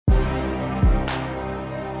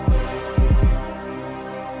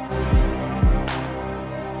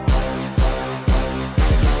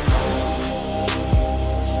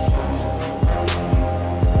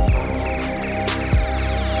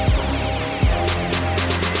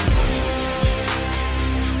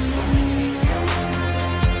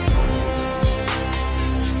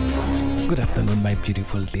afternoon, my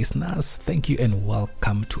beautiful listeners. Thank you and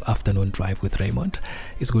welcome to Afternoon Drive with Raymond.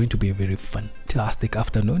 It's going to be a very fantastic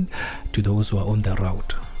afternoon to those who are on the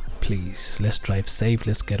road. Please, let's drive safe.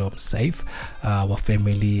 Let's get home safe. Our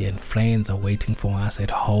family and friends are waiting for us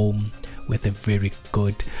at home with a very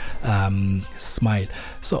good smile.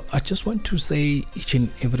 So I just want to say each and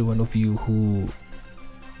every one of you who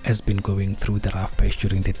has been going through the rough patch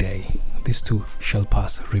during the day, this too shall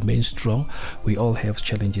pass. Remain strong. We all have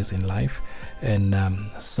challenges in life, and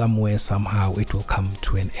somewhere, somehow, it will come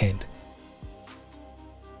to an end.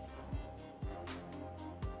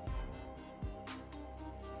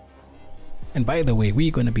 And by the way,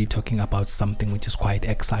 we're going to be talking about something which is quite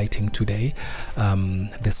exciting today,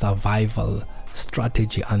 the survival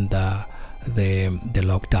strategy under the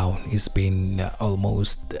lockdown. It's been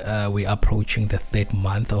almost we're approaching the third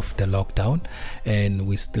month of the lockdown, and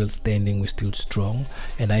we're still standing, we're still strong,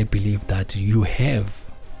 and I believe that you have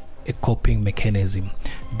a coping mechanism.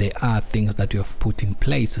 There are things that you have put in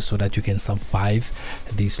place so that you can survive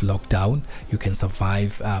this lockdown. You can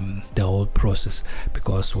survive the whole process,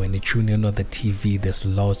 because when you tune in on the TV, there's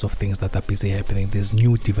lots of things that are busy happening. There's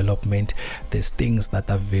new development, there's things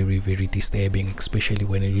that are very, very disturbing, especially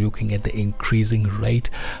when you're looking at the increasing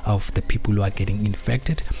rate of the people who are getting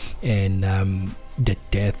infected, and the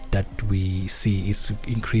death that we see is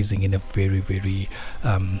increasing in a very, very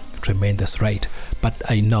tremendous rate. But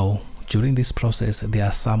I know during this process there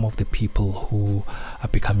are some of the people who are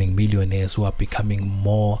becoming millionaires, who are becoming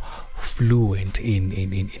more fluent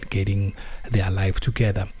in getting their life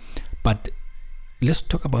together. But let's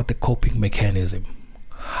talk about the coping mechanism.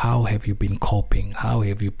 How have you been coping? How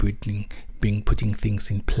have you been putting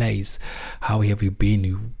things in place? How have you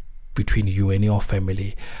been between you and your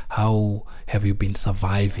family? How have you been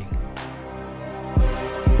surviving?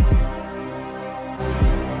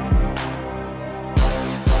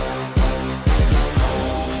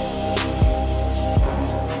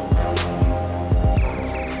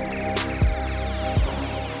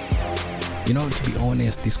 You know, to be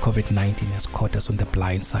honest, this COVID-19 has caught us on the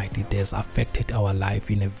blind side. It has affected our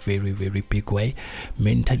life in a very, very big way,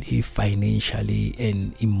 mentally, financially,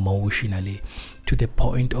 and emotionally, to the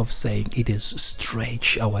point of saying it has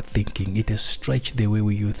stretched our thinking. It has stretched the way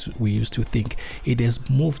we used to think. It has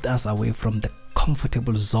moved us away from the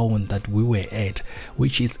comfortable zone that we were at,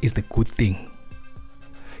 which is the good thing.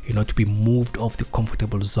 You know, to be moved off the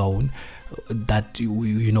comfortable zone that you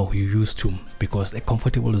used to, because a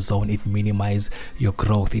comfortable zone, it minimizes your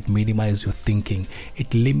growth, it minimizes your thinking,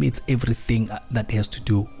 it limits everything that has to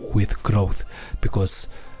do with growth. Because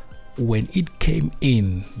when it came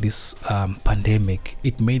in, this pandemic,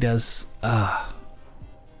 it made us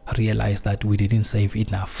realize that we didn't save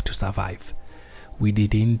enough to survive. We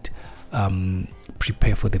didn't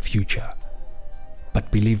prepare for the future. But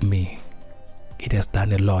believe me, it has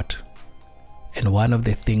done a lot. And one of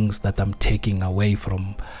the things that I'm taking with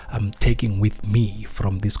me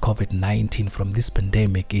from this COVID-19, from this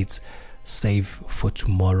pandemic, is save for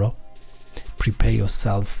tomorrow, prepare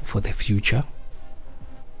yourself for the future,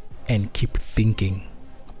 and keep thinking.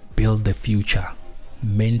 Build the future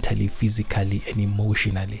mentally, physically, and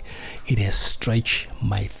emotionally. It has stretched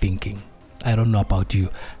my thinking. I don't know about you.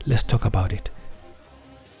 Let's talk about it.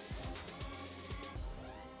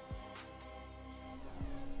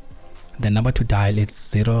 The number to dial is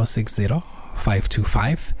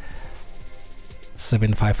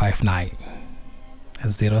 060-525-7559.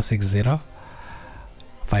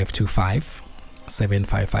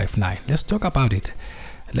 060-525-7559. Let's talk about it.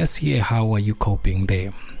 Let's hear how are you coping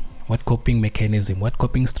there. What coping mechanism, what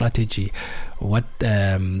coping strategy, what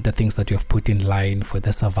the things that you have put in line for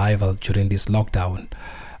the survival during this lockdown.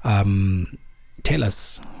 Tell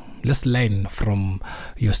us. Let's learn from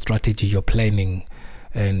your strategy, your planning,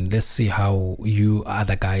 and let's see how you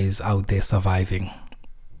other guys out there surviving.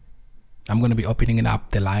 I'm going to be opening up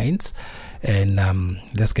the lines, and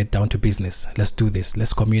let's get down to business. Let's do this.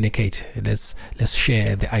 Let's communicate. Let's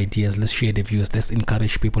share the ideas. Let's share the views. Let's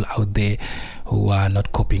encourage people out there who are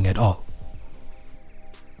not coping at all.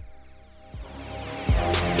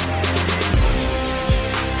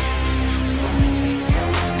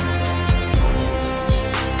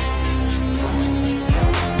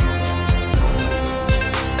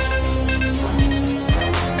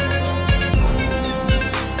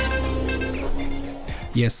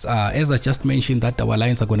 Yes, as I just mentioned that our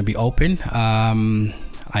lines are going to be open.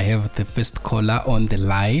 I have the first caller on the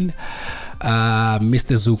line.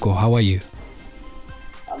 Mr. Zuko, how are you?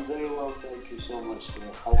 I'm very well, thank you so much,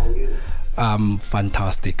 sir. How are you? I'm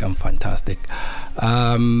fantastic.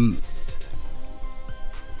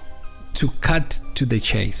 To cut to the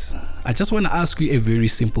chase, I just want to ask you a very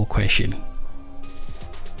simple question.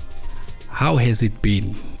 How has it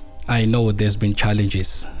been? I know there's been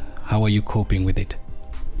challenges. How are you coping with it?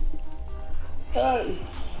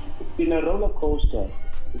 It's been a roller coaster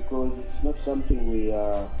because it's not something we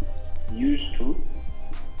are used to.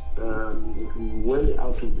 It's well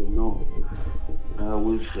out of the norm.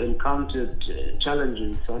 We've encountered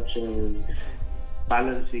challenges such as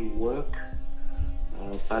balancing work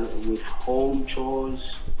with home chores,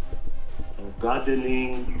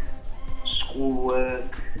 gardening,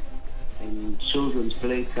 schoolwork, and children's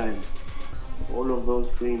playtime. All of those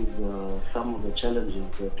things are some of the challenges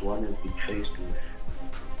that one has been faced with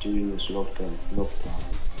during this lockdown.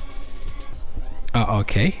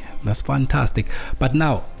 Okay, that's fantastic. But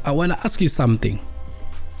now, I want to ask you something.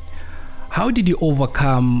 How did you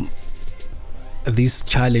overcome these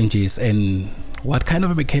challenges, and what kind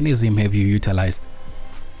of a mechanism have you utilized?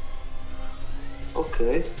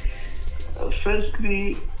 Okay.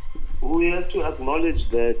 Firstly, we have to acknowledge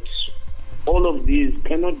that all of these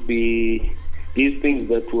things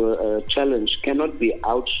that were a challenge cannot be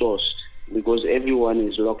outsourced because everyone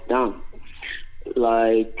is locked down.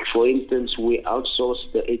 Like, for instance, we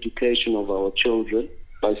outsource the education of our children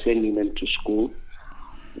by sending them to school.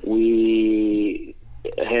 We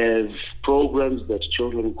have programs that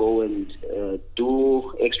children go and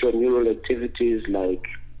do extramural activities like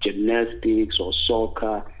gymnastics or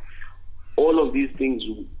soccer. All of these things,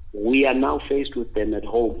 we are now faced with them at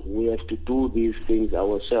home. We have to do these things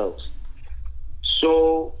ourselves.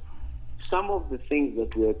 So some of the things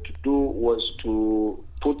that we had to do was to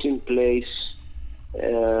put in place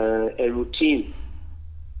a routine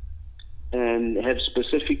and have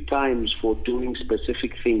specific times for doing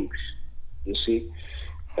specific things. You see,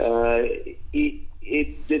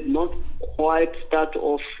 it did not quite start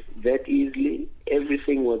off that easily.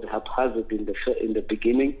 Everything was haphazard in the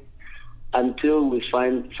beginning until we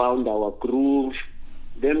found our groove.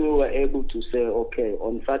 Then we were able to say, okay,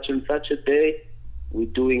 on such and such a day, we're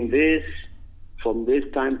doing this from this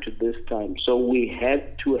time to this time. So we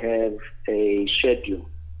had to have a schedule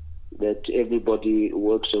that everybody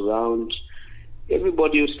works around.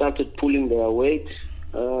 Everybody started pulling their weight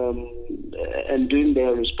and doing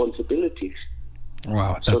their responsibilities.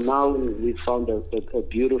 Wow. So now we found a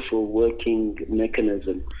beautiful working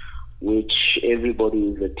mechanism, which everybody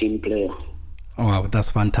is a team player. Wow, that's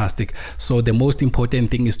fantastic. So the most important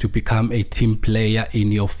thing is to become a team player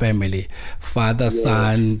in your family. Father,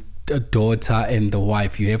 son, daughter, and the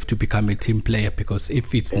wife. You have to become a team player, because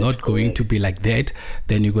if it's not going to be like that,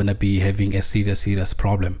 then you're going to be having a serious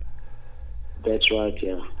problem. That's right,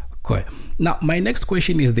 yeah. Okay. Now, my next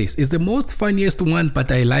question is this. It's the most funniest one,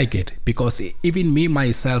 but I like it because even me,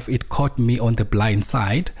 myself, it caught me on the blind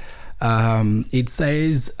side. It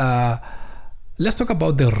says, let's talk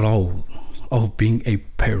about the role of being a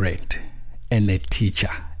parent and a teacher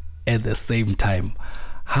at the same time.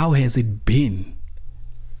 How has it been?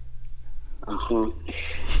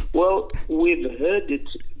 Well, we've heard it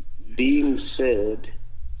being said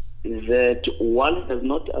that one does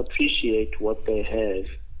not appreciate what they have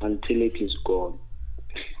until it is gone.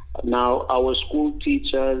 Now, our school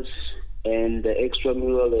teachers and the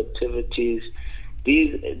extramural activities,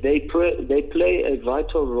 they play a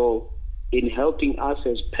vital role in helping us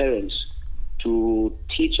as parents to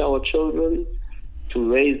teach our children,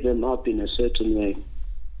 to raise them up in a certain way.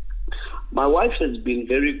 My wife has been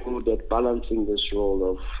very good at balancing this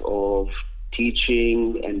role of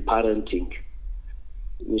teaching and parenting.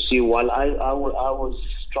 You see, while I was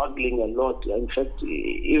struggling a lot, in fact,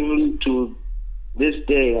 even to this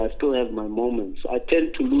day, I still have my moments. I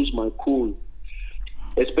tend to lose my cool,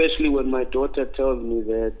 especially when my daughter tells me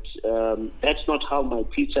that that's not how my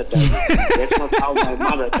teacher does it. That's not how my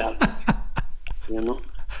mother does it. You know?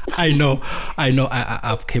 I know.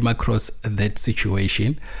 I've came across that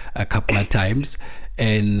situation a couple of times,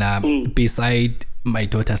 and beside my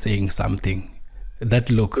daughter saying something, that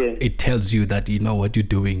look, it tells you that you know what you're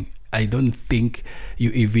doing. I don't think you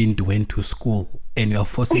even went to school, and you're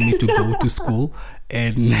forcing me to go to school,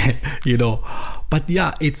 and you know. But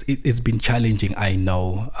yeah, it's been challenging. I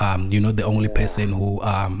know. The only person who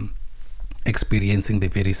experiencing the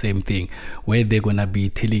very same thing, where they're gonna be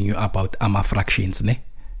telling you about fractions, ne?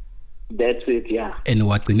 That's it, yeah. And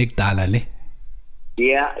what's the Dala, ne?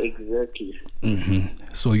 Yeah, exactly.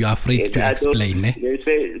 So you're afraid to explain, ne? They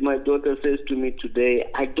say, my daughter says to me today,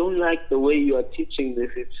 I don't like the way you are teaching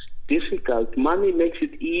this. It's difficult. Mommy makes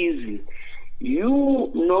it easy.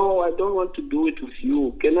 No, I don't want to do it with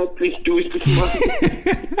you. Can I please do it with Mommy?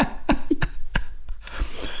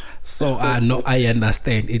 So no, I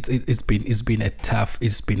understand. It's been a tough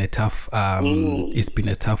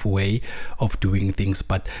way of doing things,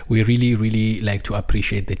 but we really like to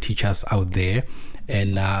appreciate the teachers out there.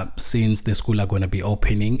 And since the school are going to be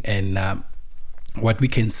opening, and what we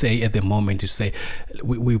can say at the moment is say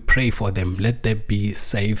we pray for them, let them be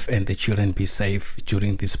safe and the children be safe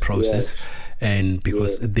during this process. Yes. And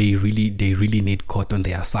because they really need God on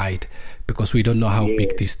their side, because we don't know how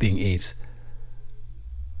big this thing is.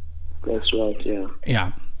 That's right.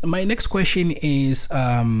 Yeah. My next question is,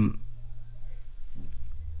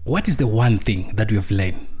 what is the one thing that you've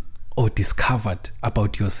learned or discovered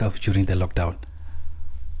about yourself during the lockdown?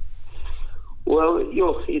 Well,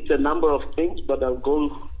 it's a number of things, but I'll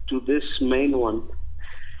go to this main one.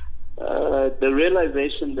 The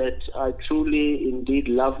realization that I truly indeed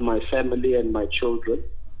love my family and my children,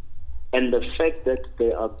 and the fact that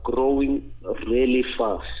they are growing really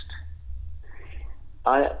fast.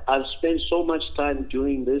 I've spent so much time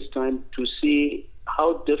during this time to see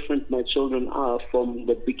how different my children are from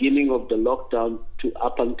the beginning of the lockdown to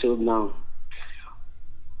up until now.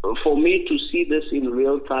 For me to see this in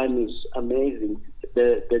real time is amazing.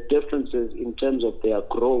 The differences in terms of their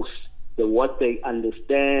growth, what they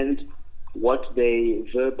understand, what they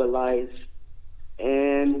verbalize.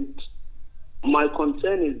 And my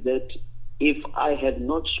concern is that if I had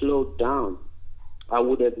not slowed down, I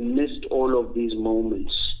would have missed all of these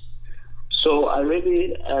moments. So I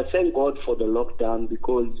really thank God for the lockdown,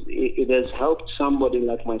 because it has helped somebody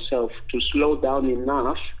like myself to slow down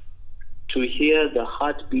enough to hear the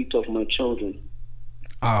heartbeat of my children.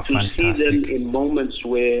 To Fantastic. see them in moments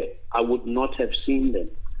where I would not have seen them.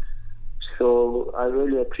 So I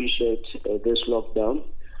really appreciate this lockdown.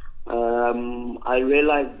 I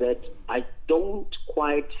realize that I don't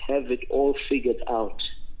quite have it all figured out.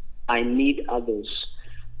 I need others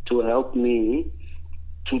to help me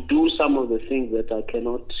to do some of the things that I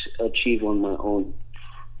cannot achieve on my own.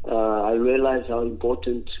 I realize how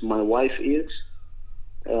important my wife is,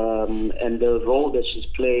 and the role that she's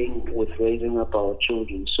playing with raising up our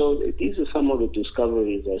children. So these are some of the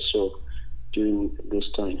discoveries I saw during this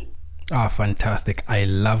time. Fantastic. I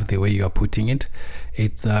love the way you are putting it.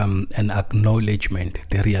 It's an acknowledgement,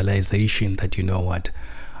 the realization that, you know what,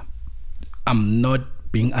 I'm not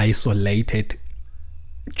being isolated,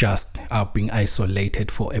 just being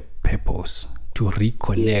isolated for a purpose, to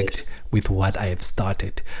reconnect with what I have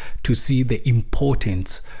started, to see the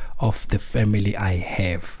importance of the family I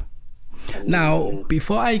have. Now,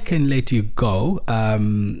 before I can let you go, I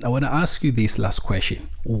want to ask you this last question.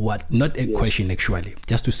 Not a question actually,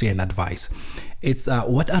 just to say an advice. It's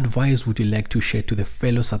what advice would you like to share to the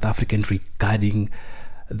fellow South Africans regarding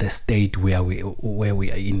the state where we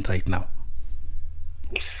are in right now?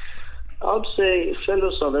 I would say,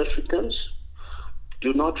 fellow South Africans,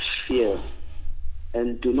 do not fear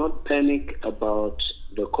and do not panic about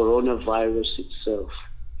the coronavirus itself.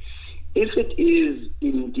 If it is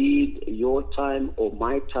indeed your time or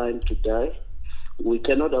my time to die, we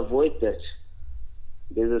cannot avoid that.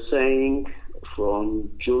 There's a saying from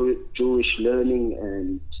Jewish learning,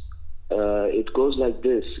 and it goes like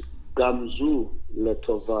this: Gamzu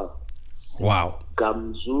letova. Wow.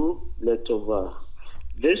 Gamzu letova.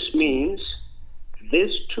 This means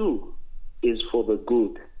this too is for the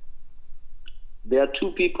good. There are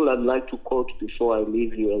two people I'd like to quote before I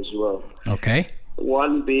leave you as well. Okay.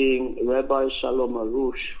 One being Rabbi Shalom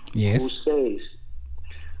Arush, yes, who says,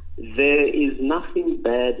 there is nothing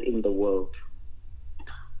bad in the world.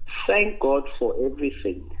 Thank God for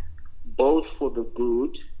everything, both for the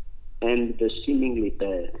good and the seemingly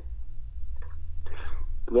bad.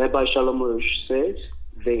 Rabbi Shalom Arush says,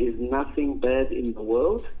 there is nothing bad in the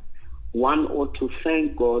world. One ought to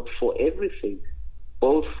thank God for everything,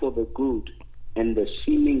 both for the good and the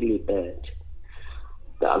seemingly bad.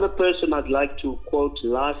 The other person I'd like to quote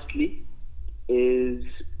lastly is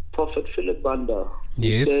Prophet Philip Banda,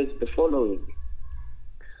 who says the following: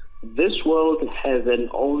 this world has an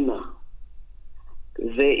owner.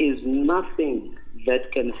 There is nothing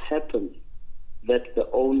that can happen that the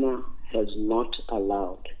owner has not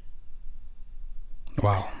allowed.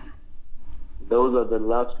 Wow. Those are the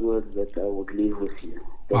last words that I would leave with you.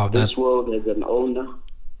 That wow, this world has an owner,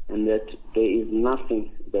 and that there is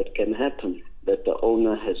nothing that can happen that the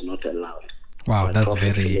owner has not allowed. Wow, that's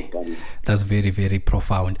very, very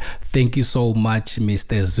profound. Thank you so much,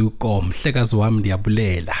 Mr. Zuko. Mhlekazi wami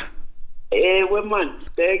ndiyabulela. Man.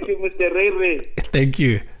 Thank you, Mr. Ray. Thank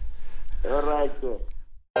you. All right, sir.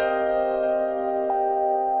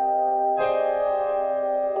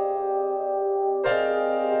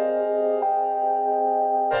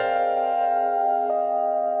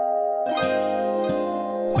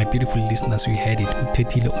 My beautiful listeners, you heard it.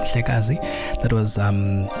 Utetile Umhlekazi. That was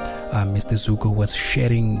Mr. Zuko was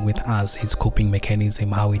sharing with us his coping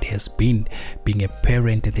mechanism, how it has been being a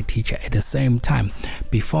parent and a teacher at the same time.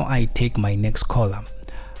 Before I take my next caller,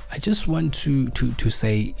 I just want to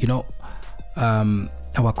say,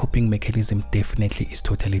 our coping mechanism definitely is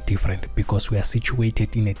totally different because we are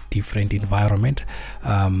situated in a different environment.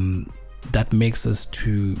 That makes us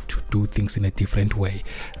to do things in a different way.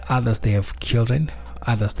 Others, they have children,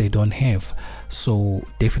 others they don't have. So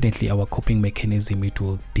definitely our coping mechanism, it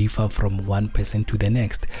will differ from one person to the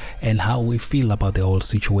next, and how we feel about the whole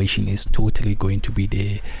situation is totally going to be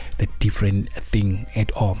the different thing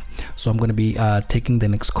at all. So I'm going to be taking the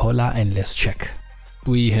next caller, and let's check.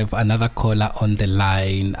 We have another caller on the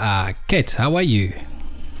line. Kate, how are you?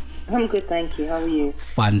 I'm good, thank you. How are you?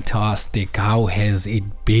 Fantastic. How has it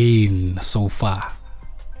been so far?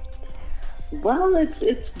 Well,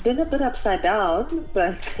 it's been a bit upside down,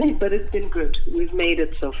 but it's been good. We've made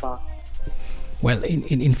it so far. Well,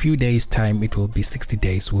 in few days' time, it will be 60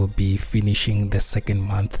 days. We'll be finishing the second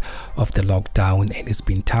month of the lockdown, and it's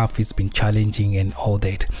been tough, it's been challenging and all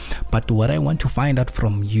that. But what I want to find out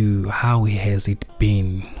from you, how has it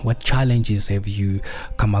been? What challenges have you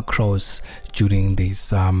come across during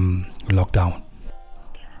this lockdown?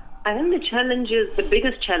 I think the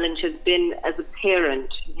biggest challenge has been as a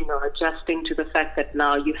parent, adjusting to the fact that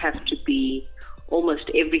now you have to be almost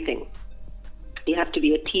everything. You have to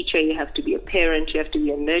be a teacher, you have to be a parent, you have to be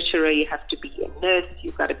a nurturer, you have to be a nurse,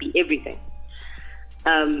 you've got to be everything.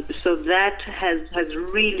 So that has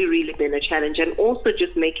really, really been a challenge. And also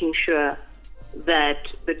just making sure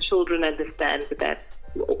that the children understand that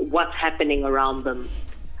what's happening around them,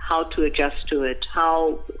 how to adjust to it,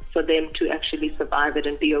 how for them to actually survive it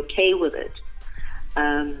and be okay with it.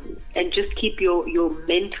 And just keep your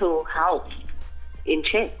mental health in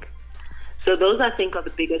check. So those, I think, are the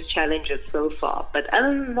biggest challenges so far. But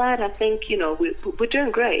other than that, I think, we're doing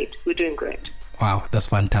great. We're doing great. Wow, that's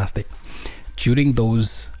fantastic. During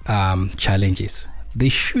those challenges, there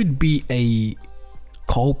should be a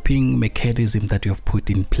coping mechanism that you have put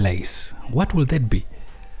in place. What will that be?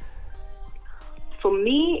 For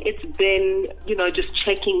me, it's been, just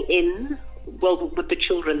checking in, with the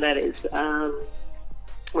children, that is.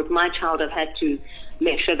 With my child, I've had to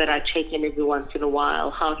make sure that I check in every once in a while,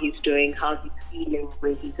 how he's doing, how he's feeling,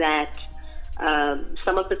 where he's at.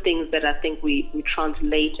 Some of the things that I think we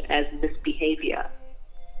translate as misbehavior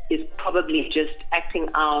is probably just acting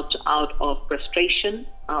out of frustration,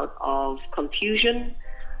 out of confusion,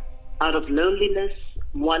 out of loneliness,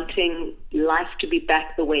 wanting life to be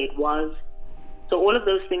back the way it was. So all of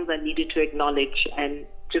those things I needed to acknowledge and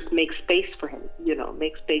just make space for him,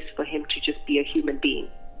 make space for him to just be a human being.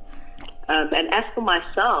 And as for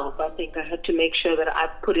myself, I think I had to make sure that I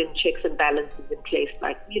put in checks and balances in place,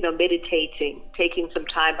 like, meditating, taking some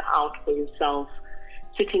time out for yourself,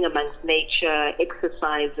 sitting amongst nature,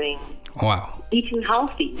 exercising, wow, eating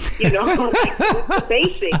healthy, like the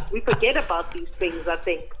basics. We forget about these things, I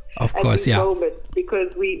think, of course, yeah, moments,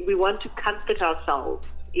 because we want to comfort ourselves,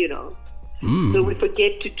 So we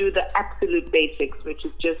forget to do the absolute basics, which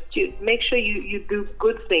is just to make sure you do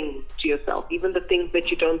good things to yourself, even the things that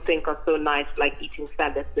you don't think are so nice, like eating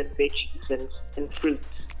salads and veggies and fruits.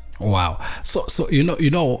 Wow. So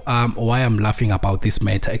why I'm laughing about this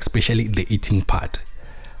matter, especially the eating part.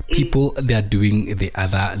 People, they are doing the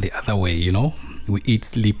other way, We eat,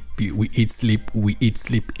 sleep, we eat, sleep, we eat,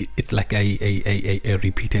 sleep. It's like a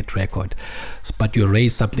repeated record. But you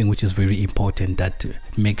raise something which is very important, that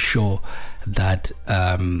make sure that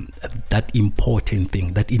that important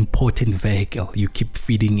thing, that important vehicle, you keep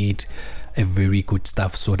feeding it a very good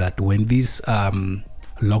stuff, so that when this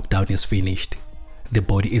lockdown is finished, the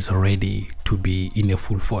body is ready to be in a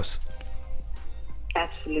full force.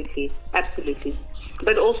 Absolutely.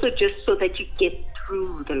 But also just so that you get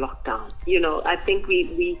through the lockdown. I think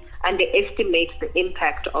we underestimate the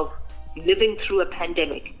impact of living through a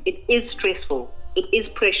pandemic. It is stressful. It is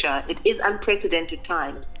pressure. It is unprecedented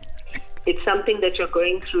times. It's something that you're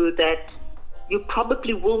going through that you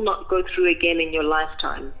probably will not go through again in your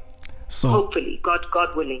lifetime. So hopefully,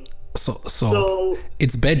 God willing. So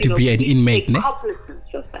it's bad to be an inmate, take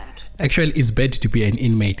cognizance of that. Actually, it's bad to be an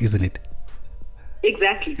inmate, isn't it?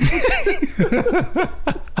 Exactly.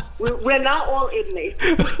 We're now all inmates.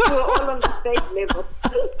 We're all on the same level.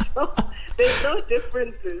 So there's no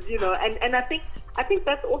differences, and I think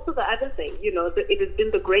that's also the other thing, that it has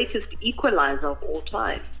been the greatest equalizer of all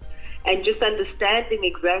time. And just understanding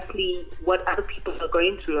exactly what other people are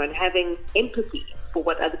going through and having empathy for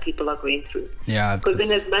what other people are going through. Yeah. Because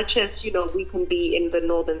in as much as, we can be in the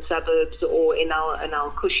northern suburbs or in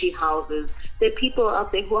our cushy houses, there are people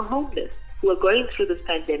out there who are homeless, who are going through this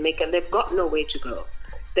pandemic, and they've got nowhere to go.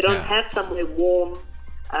 They don't have somewhere warm,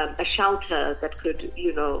 a shelter that could,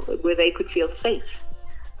 where they could feel safe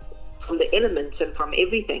from the elements and from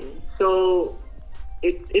everything. So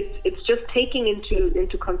it's just taking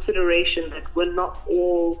into consideration that we're not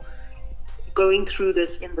all going through this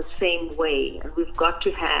in the same way, and we've got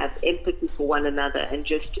to have empathy for one another and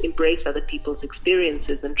just embrace other people's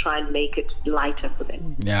experiences and try and make it lighter for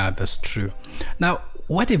them. Yeah, that's true. Now,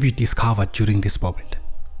 what have you discovered during this moment?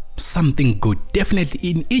 Something good. Definitely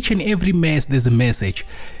in each and every mess there's a message.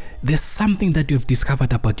 There's something that you've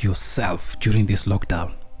discovered about yourself during this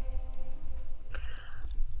lockdown.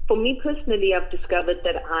 For me personally, I've discovered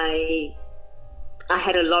that I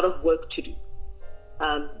had a lot of work to do.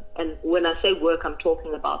 And when I say work, I'm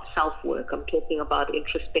talking about self-work. I'm talking about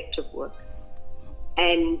introspective work.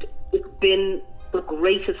 And it's been the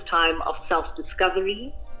greatest time of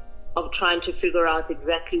self-discovery, of trying to figure out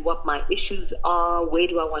exactly what my issues are, where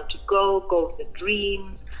do I want to go with the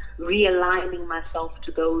dreams, realigning myself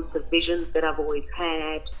to the visions that I've always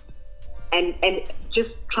had, and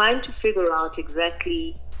just trying to figure out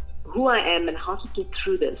exactly who I am and how to get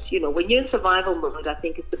through this. When you're in survival mode, I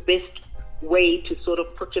think it's the best way to sort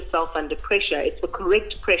of put yourself under pressure. It's the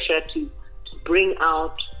correct pressure to bring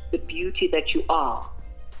out the beauty that you are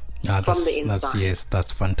from the inside.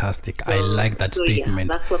 That's fantastic. I like that statement.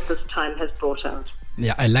 Yeah, that's what this time has brought out.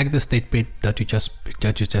 Yeah, I like the statement that you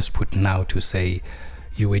just put now, to say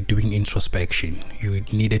you were doing introspection. You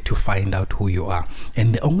needed to find out who you are,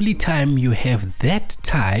 and the only time you have that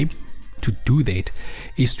time to do that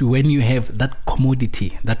is to when you have that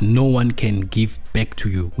commodity that no one can give back to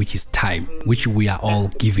you, which is time, which we are all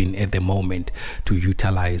given at the moment to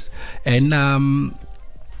utilize. And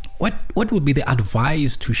what would be the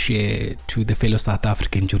advice to share to the fellow South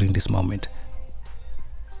African during this moment?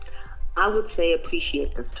 I would say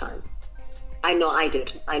appreciate this time. I know I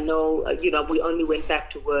did. I know, we only went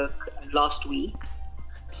back to work last week.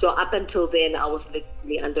 So up until then, I was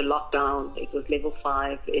literally under lockdown. It was level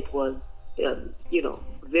 5. It was,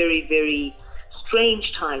 very, very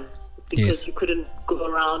strange time, because you couldn't go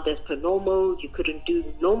around as per normal. You couldn't do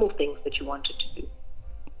normal things that you wanted to do.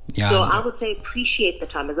 Yeah. So I would say appreciate the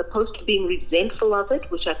time, as opposed to being resentful of it,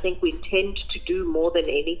 which I think we tend to do more than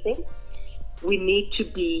anything. We need to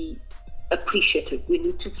be appreciative. We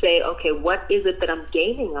need to say, okay, what is it that I'm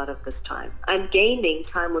gaining out of this time? I'm gaining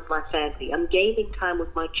time with my family. I'm gaining time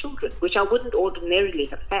with my children, which I wouldn't ordinarily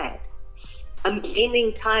have had. I'm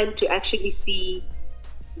gaining time to actually see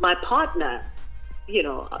my partner.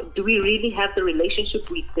 Do we really have the relationship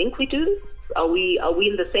we think we do? Are we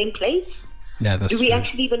in the same place? Yeah, that's true. Do we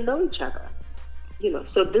actually even know each other?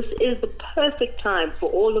 So this is the perfect time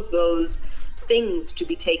for all of those things to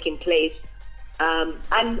be taking place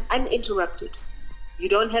uninterrupted. You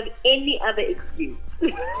don't have any other excuse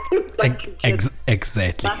but to just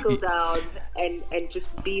exactly buckle down and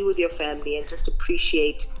just be with your family and just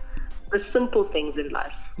appreciate the simple things in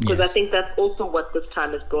life. Because I think that's also what this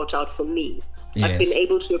time has brought out for me. I've been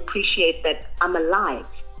able to appreciate that I'm alive.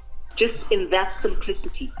 Just in that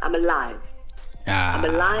simplicity, I'm alive. I'm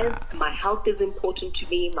alive. My health is important to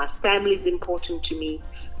me. My family is important to me.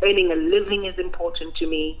 Earning a living is important to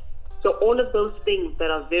me. So all of those things that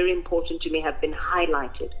are very important to me have been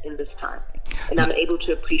highlighted in this time. And I'm able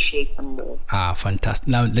to appreciate them more. Fantastic.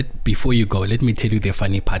 Now, before you go, let me tell you the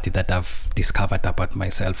funny part that I've discovered about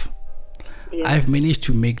myself. Yeah. I've managed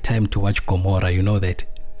to make time to watch Gomorrah. You know that?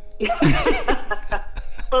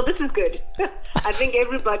 Well, this is good. I think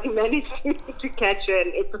everybody managed to catch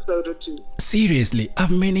an episode or two. Seriously,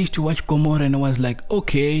 I've managed to watch Gomorrah, and I was like,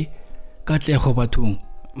 okay, Katlego Batung.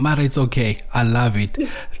 Mara, it's okay. I love it.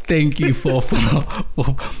 Thank you for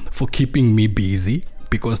keeping me busy,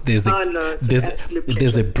 because there's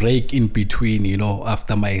a break in between,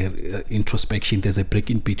 after my introspection. There's a break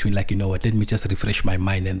in between, like, let me just refresh my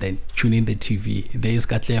mind and then tune in the TV. There is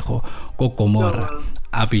Katlego Gomorrah. Oh, wow.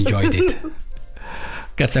 I've enjoyed it.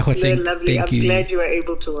 Katlego, thank you. I'm glad you were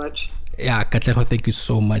able to watch. Yeah, Katlego, thank you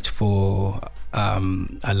so much for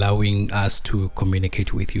allowing us to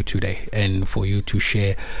communicate with you today, and for you to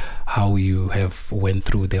share how you have went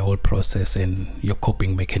through the whole process and your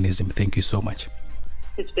coping mechanism. Thank you so much.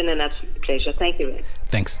 It's been an absolute pleasure. Thank you, Ray.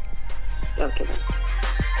 Thanks. Okay.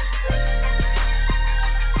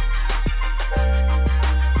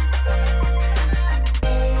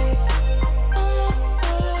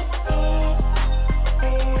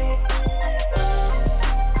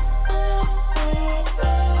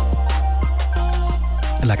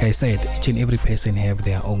 like I said, each and every person have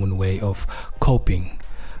their own way of coping,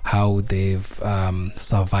 how they've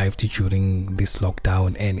survived during this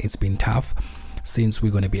lockdown, and it's been tough since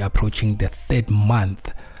we're going to be approaching the third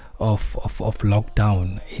month of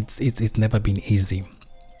lockdown. It's never been easy.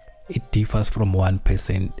 It differs from one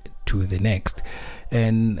person to the next.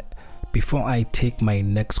 And before I take my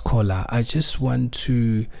next caller, I just want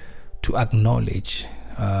to acknowledge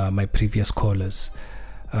my previous callers,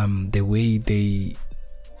 the way they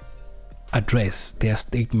address their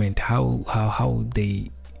statement, how they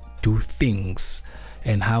do things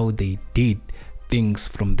and how they did things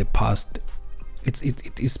from the past.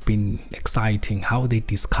 It's been exciting how they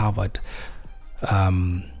discovered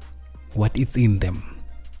what is in them,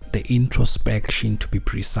 the introspection, to be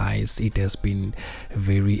precise. It has been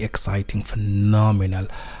very exciting, phenomenal.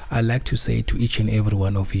 I like to say to each and every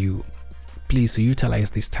one of you, please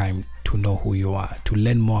utilize this time to know who you are, to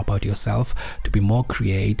learn more about yourself, to be more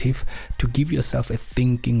creative, to give yourself a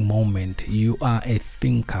thinking moment. You are a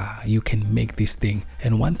thinker. You can make this thing.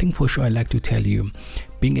 And one thing for sure I like to tell you,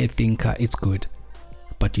 being a thinker, it's good,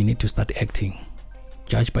 but you need to start acting.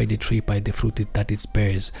 Judge by the tree, by the fruit that it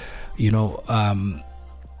bears. You know,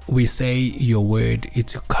 we say your word,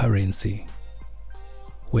 it's your currency.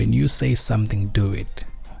 When you say something, do it.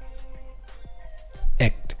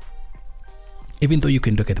 Act. Even though you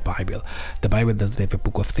can look at the Bible doesn't have a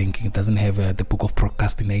book of thinking, it doesn't have the book of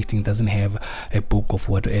procrastinating, it doesn't have a book of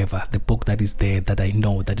whatever. The book that is there, that I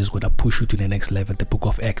know, that is going to push you to the next level, the book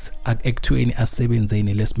of Acts. Act 20,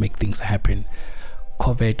 let's make things happen.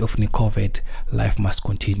 COVID of COVID, life must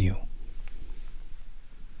continue.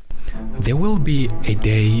 There will be a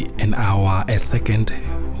day, an hour, a second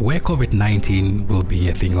where COVID-19 will be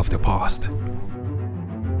a thing of the past.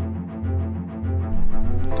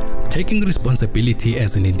 Taking responsibility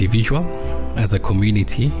as an individual, as a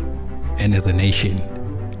community, and as a nation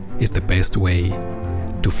is the best way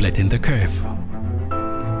to flatten the curve.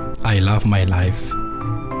 I love my life.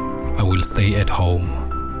 I will stay at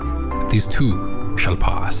home. These too shall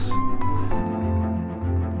pass.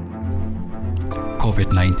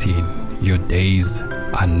 COVID-19, your days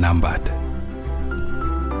are numbered.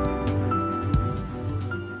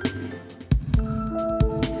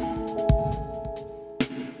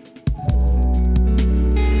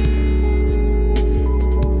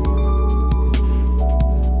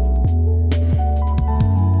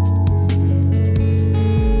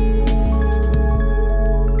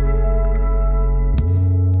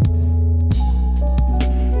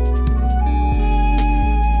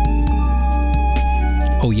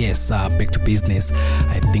 Back to business.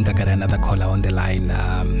 I think I got another caller on the line.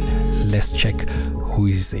 Let's check who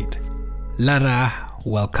is it. Lara,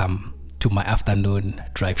 welcome to my afternoon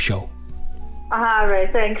drive show. Ray,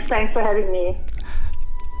 thanks for having me.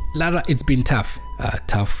 Lara, it's been tough.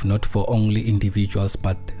 Tough not for only individuals,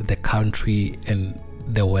 but the country and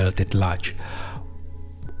the world at large.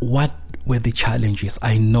 What were the challenges?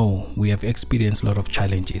 I know we have experienced a lot of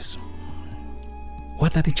challenges.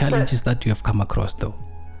 What are the challenges that you have come across, though?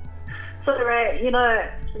 So, Ray, you know,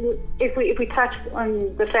 if we touch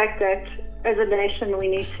on the fact that as a nation we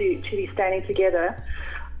need to be standing together,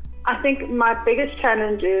 I think my biggest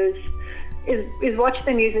challenge is watching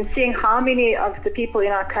the news and seeing how many of the people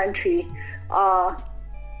in our country are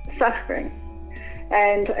suffering,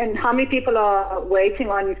 and how many people are waiting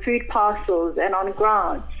on food parcels and on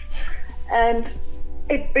grants. And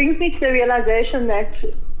it brings me to the realization that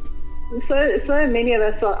so many of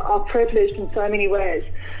us are privileged in so many ways,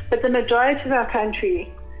 but the majority of our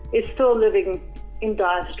country is still living in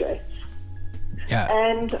dire straits. Yeah.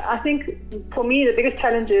 And I think for me the biggest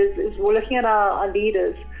challenge is we're looking at our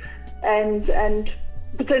leaders and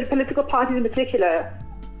the political parties in particular,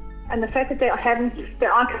 and the fact that they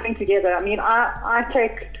aren't coming together. I mean, I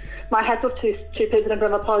take my hat off to President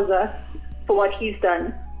Ramaphosa for what he's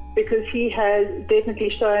done, because he has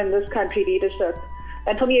definitely shown this country leadership.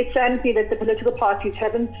 And for me, it saddens me that the political parties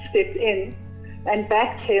haven't stepped in and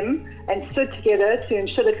backed him and stood together to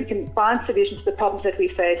ensure that we can find solutions to the problems that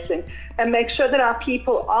we're facing, and make sure that our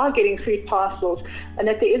people are getting food parcels, and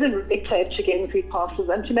that there isn't red tape to getting food parcels,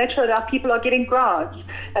 and to make sure that our people are getting grants,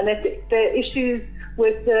 and that the issues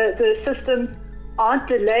with the system aren't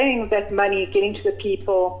delaying that money getting to the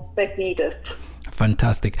people that need it.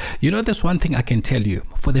 Fantastic. You know, there's one thing I can tell you.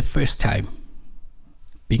 For the first time,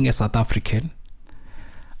 being a South African,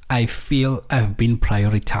 I feel I've been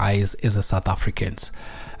prioritized as a South African.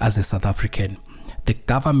 The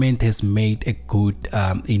government has made a good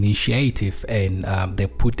initiative, and they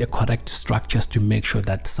put the correct structures to make sure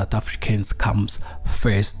that South Africans comes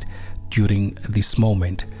first during this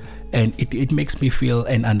moment. And it makes me feel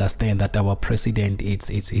and understand that our president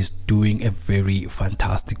is doing a very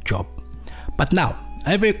fantastic job. But now,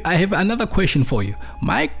 I have another question for you.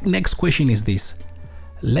 My next question is this.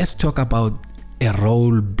 Let's talk about a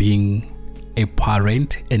role being a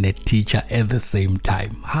parent and a teacher at the same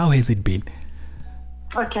time. How has it been?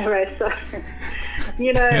 Okay, right. So,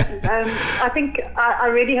 I think I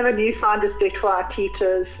really have a newfound respect for our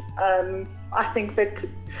teachers. I think that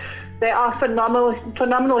they are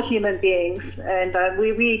phenomenal human beings, and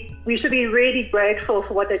we should be really grateful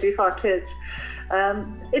for what they do for our kids.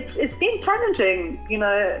 It's been challenging,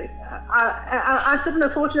 I sit in a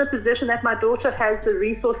fortunate position that my daughter has the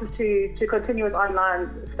resources to continue with online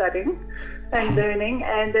studying and learning,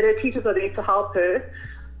 and that her teachers are there to help her.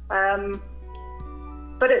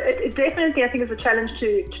 But it definitely, I think, is a challenge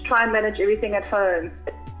to try and manage everything at home.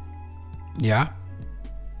 Yeah.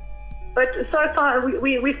 But so far,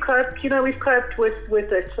 we've coped. We've coped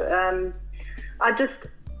with it.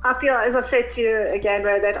 I feel, as I said to you again,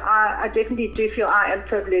 Ray, that I definitely do feel I am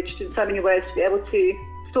privileged in so many ways to be able to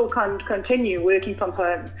still continue working from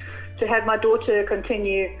home, to have my daughter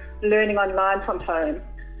continue learning online from home.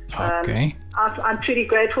 Okay. I'm truly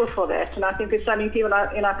grateful for that, and I think there's so many people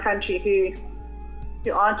in our country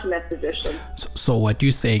who aren't in that position. So what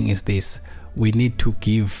you're saying is this: we need to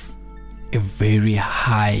give a very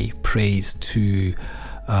high praise to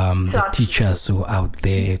the teachers who are out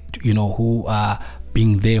there, who are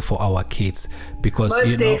being there for our kids, because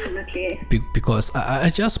most definitely. Because I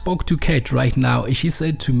just spoke to Kate right now. She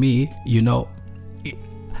said to me,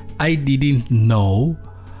 I didn't know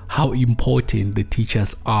how important the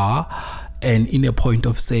teachers are, and in a point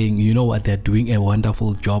of saying, what, they're doing a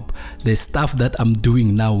wonderful job. The stuff that I'm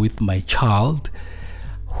doing now with my child,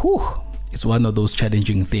 it's one of those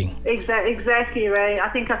challenging things. Exactly, Ray. I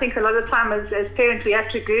think a lot of time as parents we have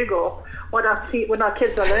to Google what our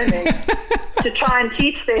kids are learning to try and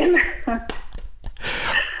teach them.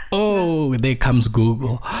 Oh, there comes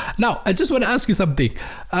Google. Now, I just want to ask you something.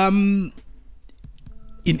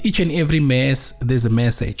 In each and every mass, there's a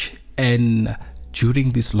message. And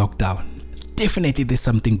during this lockdown, definitely there's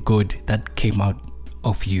something good that came out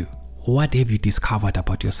of you. What have you discovered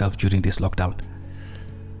about yourself during this lockdown?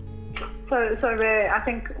 So Ray, I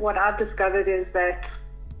think what I've discovered is that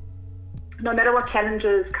no matter what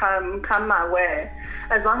challenges come my way,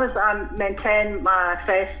 as long as I maintain my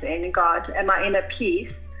faith in God and my inner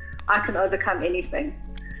peace, I can overcome anything.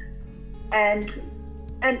 And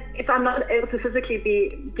if I'm not able to physically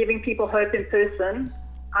be giving people hope in person,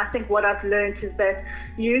 I think what I've learned is that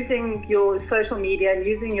using your social media and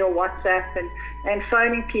using your WhatsApp and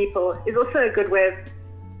phoning people is also a good way of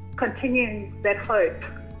continuing that hope.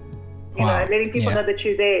 Letting people know that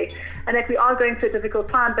you're there, and that we are going through a difficult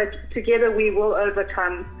time, but together we will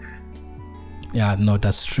overcome. Yeah, no,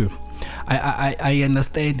 that's true. I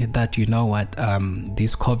understand that,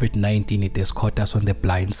 this COVID-19, it has caught us on the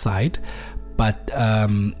blind side, but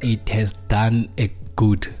it has done a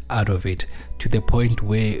good out of it, to the point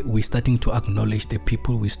where we're starting to acknowledge the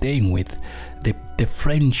people we're staying with, the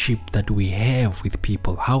friendship that we have with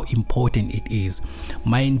people, how important it is.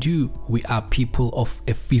 Mind you, we are people of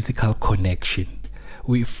a physical connection,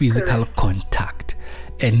 with physical contact.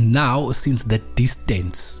 And now, since the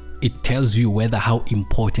distance, it tells you how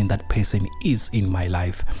important that person is in my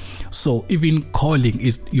life. So even calling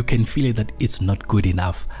you can feel that it's not good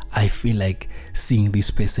enough. I feel like seeing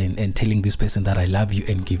this person and telling this person that I love you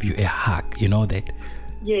and give you a hug. You know that?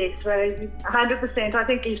 Yes, right. 100%. I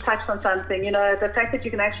think you've touched on something. The fact that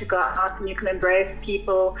you can actually go out and you can embrace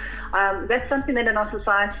people, that's something that in our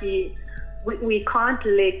society we can't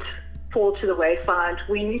let fall to the wayside.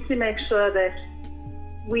 We need to make sure that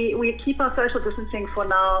we keep our social distancing for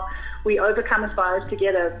now. We overcome this virus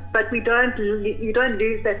together, but you don't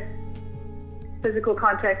lose that physical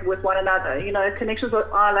contact with one another. Connections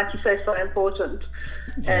are, like you say, so important.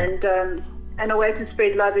 Yeah. And a way to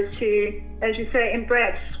spread love is to, as you say,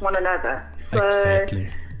 embrace one another. So exactly.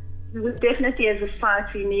 We definitely, as a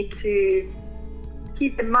society, need to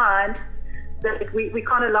keep in mind that we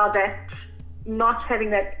can't allow that, not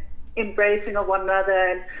having that embracing of one another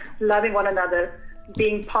and loving one another,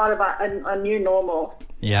 being part of a new normal.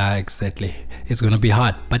 Yeah, exactly. It's going to be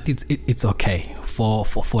hard, but it's okay.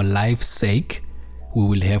 For life's sake, we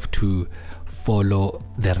will have to follow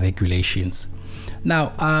the regulations. Now,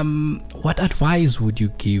 what advice would you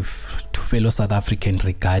give to fellow South Africans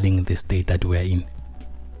regarding the state that we're in?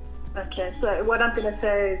 Okay, so what I'm going to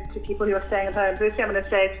say to people who are staying at home, firstly I'm going to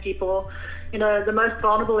say to people, the most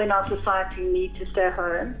vulnerable in our society need to stay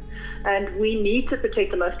home. And we need to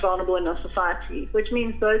protect the most vulnerable in our society, which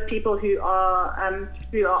means those people who are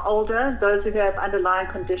older, those who have underlying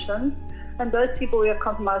conditions, and those people who have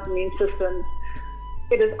compromised immune systems.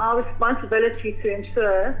 It is our responsibility to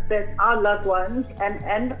ensure that our loved ones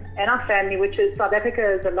and our family, which is South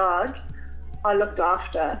Africa as a large, are looked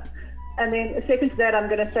after. And then second to that, I'm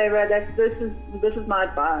going to say, Ra, that this is my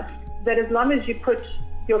advice, that as long as you put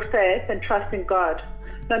your faith and trust in God,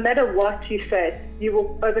 no matter what you face, you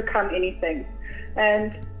will overcome anything.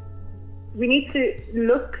 And we need to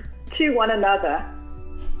look to one another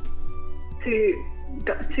to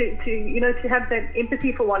have that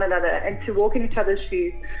empathy for one another and to walk in each other's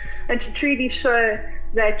shoes and to truly show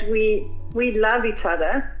that we love each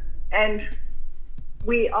other and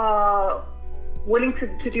we are willing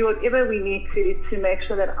to do whatever we need to make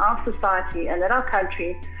sure that our society and that our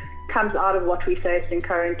country comes out of what we're facing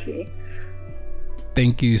currently.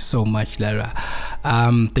 Thank you so much, Lara.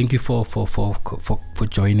 Thank you for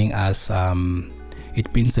joining us.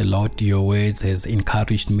 It means a lot. Your words has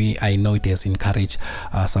encouraged me. I know it has encouraged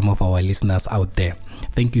some of our listeners out there.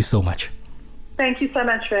 Thank you so much. Thank you so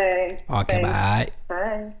much, Ray. Okay, Thanks. bye.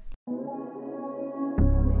 Bye.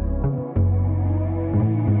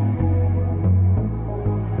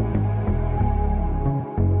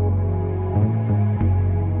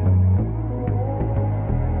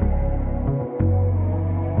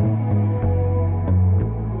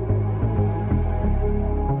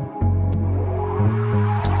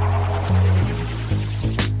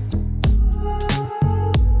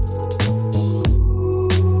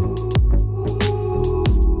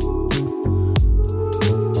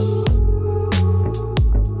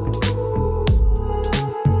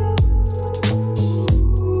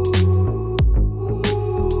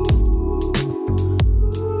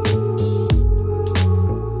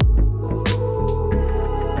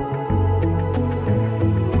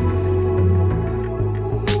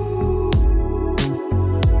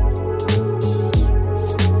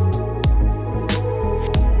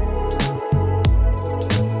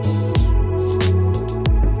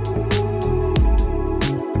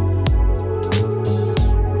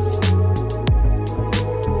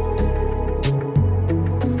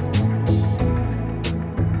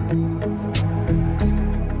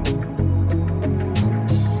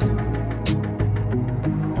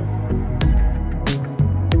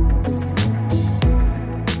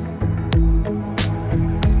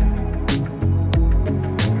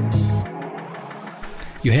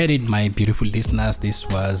 You heard it, my beautiful listeners. This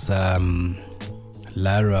was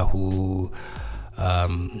Lara, who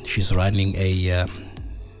she's running an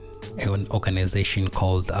organization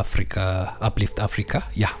called Uplift Africa.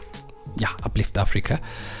 Uplift Africa,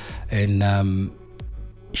 and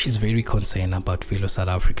she's very concerned about fellow South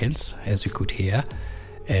Africans, as you could hear,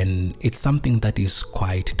 and it's something that is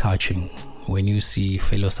quite touching when you see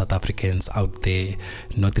fellow South Africans out there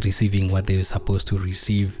not receiving what they're supposed to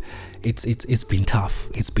receive. It's been tough.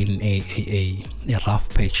 It's been a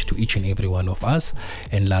rough patch to each and every one of us,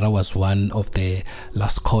 and Lara was one of the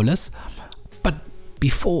last callers. But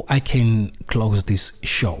before I can close this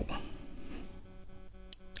show,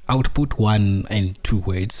 I would put 1 and 2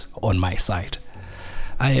 words on my side.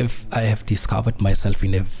 I have discovered myself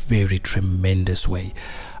in a very tremendous way.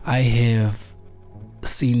 I have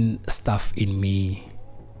seen stuff in me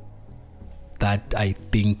that I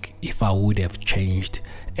think if I would have changed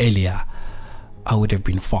earlier, I would have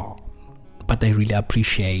been far. But I really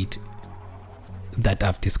appreciate that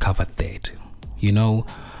I've discovered that. You know,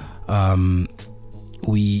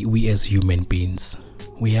 we as human beings,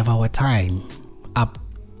 we have our time, up,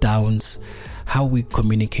 downs, how we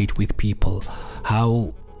communicate with people,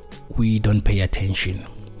 how we don't pay attention.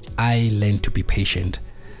 I learned to be patient.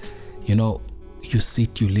 You know, you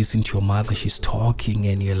sit, you listen to your mother, she's talking,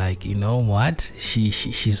 and you're like, you know what,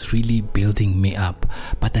 she's really building me up.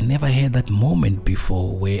 But I never had that moment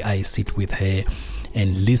before where I sit with her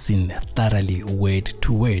and listen thoroughly, word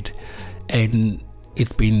to word. And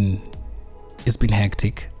it's been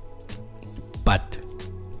hectic, but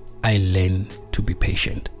I learned to be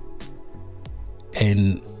patient.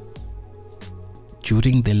 And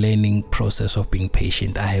during the learning process of being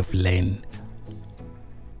patient, I have learned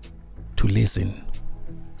to listen.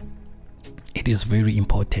 It is very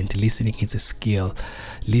important. Listening is a skill.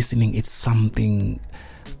 Listening is something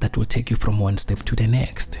that will take you from one step to the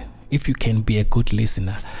next. If you can be a good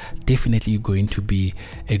listener, definitely you're going to be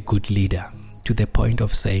a good leader, to the point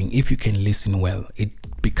of saying, if you can listen well, it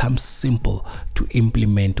becomes simple to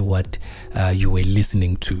implement what you were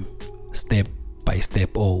listening to, step by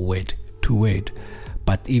step or word to word.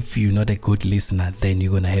 But if you're not a good listener, then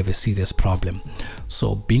you're going to have a serious problem.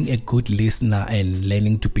 So being a good listener and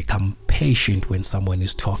learning to become patient when someone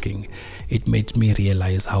is talking, it made me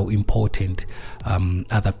realize how important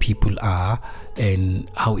other people are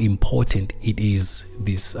and how important it is,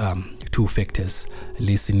 these two factors,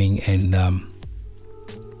 listening and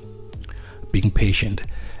being patient.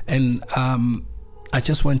 And I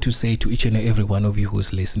just want to say to each and every one of you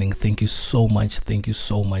who's listening, thank you so much. Thank you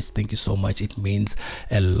so much. Thank you so much. It means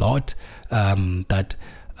a lot that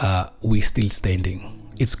we're still standing.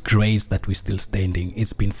 It's grace that we're still standing.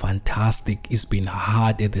 It's been fantastic. It's been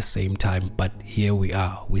hard at the same time, but here we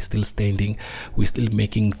are. We're still standing. We're still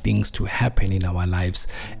making things to happen in our lives.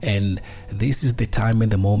 And this is the time and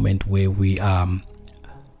the moment where we are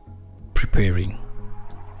preparing.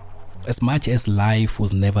 As much as life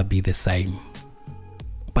will never be the same,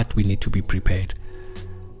 but we need to be prepared.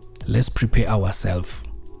 Let's prepare ourselves.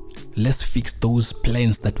 Let's fix those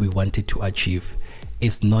plans that we wanted to achieve.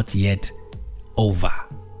 It's not yet over.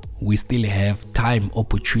 We still have time,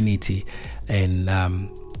 opportunity, and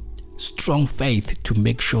strong faith to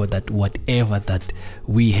make sure that whatever that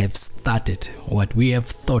we have started, what we have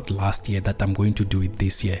thought last year that I'm going to do it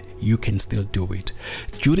this year, you can still do it.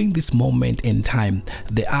 During this moment in time,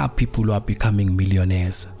 there are people who are becoming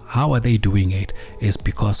millionaires. How are they doing it? It's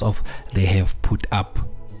because of they have put up,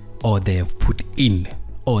 or they have put in,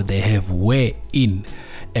 or they have wear in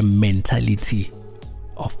a mentality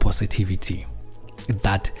of positivity,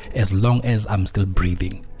 that as long as I'm still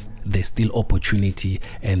breathing, there's still opportunity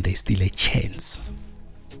and there's still a chance.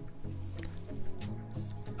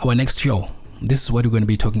 Our next show, this is what we're going to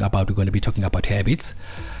be talking about. We're going to be talking about habits.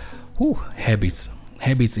 Habits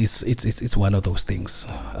is it's one of those things.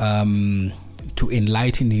 To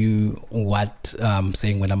enlighten you what I'm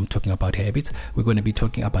saying when I'm talking about habits, we're going to be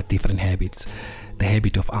talking about different habits. The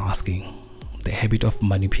habit of asking, the habit of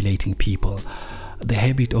manipulating people, the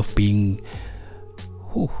habit of being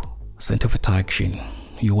center of attraction.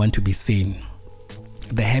 You want to be seen.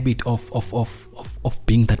 The habit of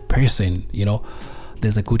being that person,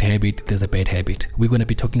 There's a good habit, there's a bad habit. We're going to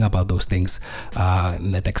be talking about those things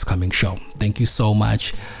in the next coming show. Thank you so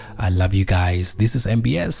much. I love you guys. This is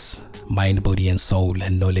MBS, Mind, Body and Soul,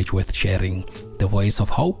 and Knowledge Worth Sharing. The voice of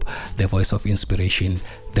hope, the voice of inspiration,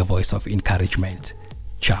 the voice of encouragement.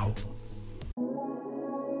 Ciao.